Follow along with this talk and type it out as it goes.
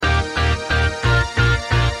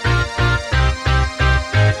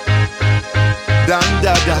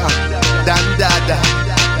Zimdancehall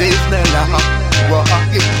Days Nella.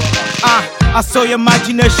 I saw your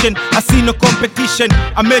imagination, I see no competition.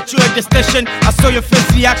 I met you at the station, I saw your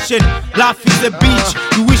first reaction. Life is a beach,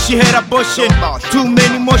 you wish you had abortion. Too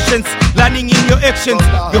many emotions, landing in your actions.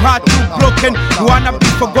 Your heart too broken, you wanna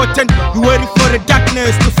be forgotten. You waiting for the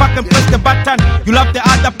darkness to fucking press the button. You love the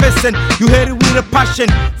other person, you hate it with a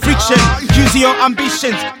passion. Friction, use your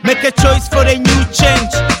ambitions. Make a choice for a new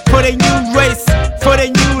change, for a new race, for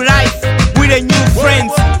a new life, with a new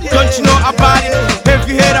friends. Don't you know about it? Have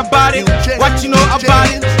you heard about it? What you know about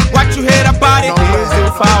it? What you heard about it? The days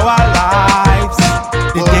of our lives,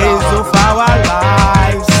 the days of our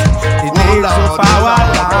lives, the days of our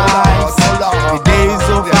lives, the days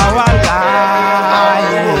of our lives.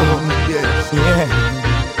 Yeah.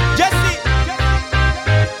 Jessie.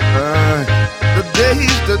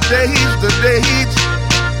 The days.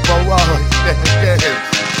 For what?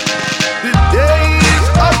 The days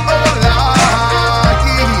of our lives.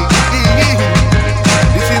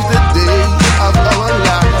 This is the day of our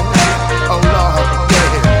life. Oh Lord,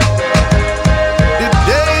 yeah. The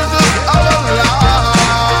days of our life.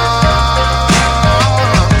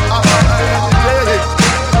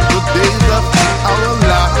 The days of our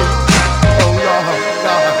life. Oh Lord.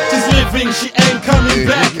 She's leaving, she ain't coming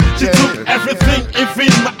back. She took everything,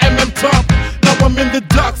 even my top. Now I'm in the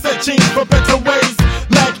dark, searching for better ways.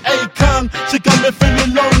 Like Akon, she got me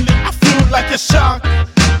feeling lonely. I feel like a shark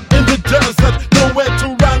in the desert, nowhere to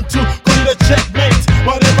run to. Call it a checkmate.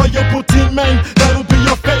 Whatever you put in, man, that'll be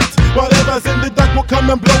your fate. Whatever's in the dark will come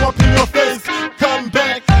and blow up in your face. Come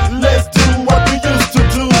back, let's do what we used to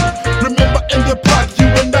do. Remember in the park, you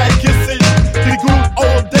and I kissing. The good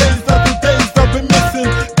old days are the days that we're missing.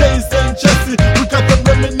 Days and Jessie, we got them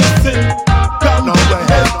reminiscing. Come back,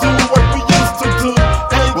 let's do what we used to do.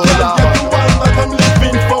 Hey, girl, you're the one that I'm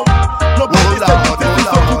living for. Nobody's taking this,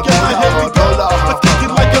 so together here we go. Let's kick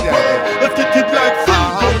it like a ball, let's kick it like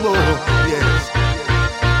football. Yes.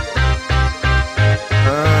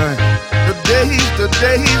 The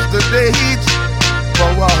days.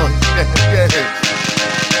 For what? Yeah.